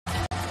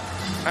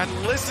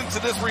And listen to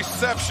this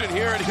reception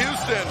here in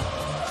Houston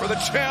for the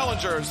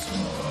challengers.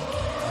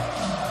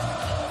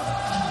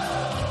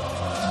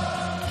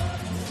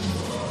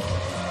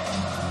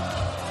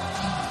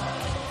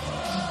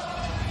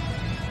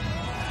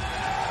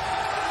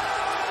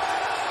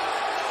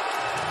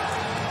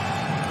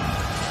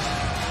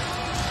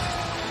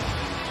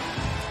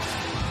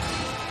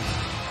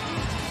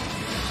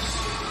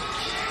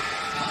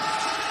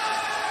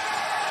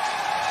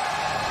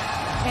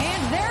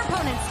 And their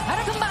opponents, at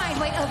a combined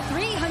weight of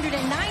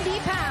 390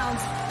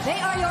 pounds, they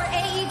are your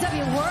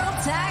AEW World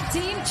Tag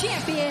Team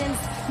Champions,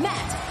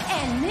 Matt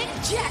and Nick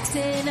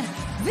Jackson,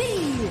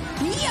 the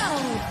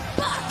Young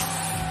Bucks.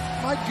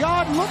 My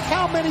God, look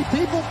how many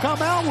people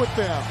come out with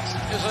them.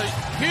 It's a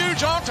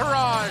huge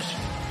entourage.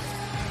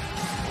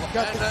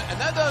 And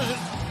that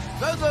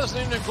doesn't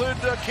even include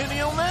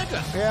Kenny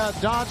Omega. Yeah,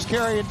 Don's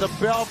carrying the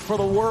belt for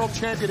the world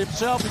champion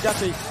himself. We got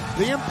the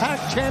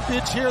Impact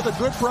champions here, the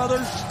Good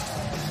Brothers.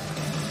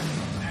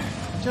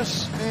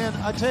 Just, man,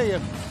 I tell you,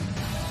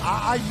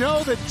 I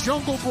know that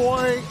Jungle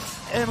Boy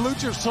and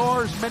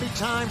Luchasaurus many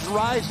times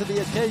rise to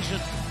the occasion,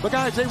 but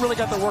guys, they really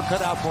got their work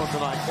cut out for them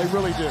tonight. They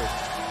really do.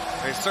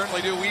 They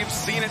certainly do. We've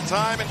seen it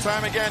time and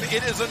time again.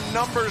 It is a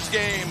numbers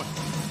game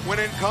when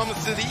it comes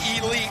to the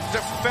Elite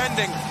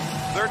defending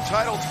their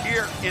titles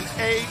here in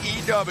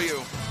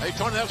AEW. Hey,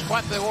 Tony, that's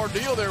quite the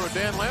ordeal there with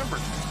Dan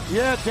Lambert.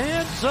 Yeah,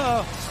 Dan's,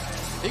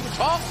 he can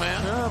talk, man.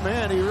 oh,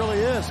 man, he really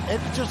is.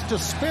 And just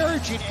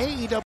disparaging AEW.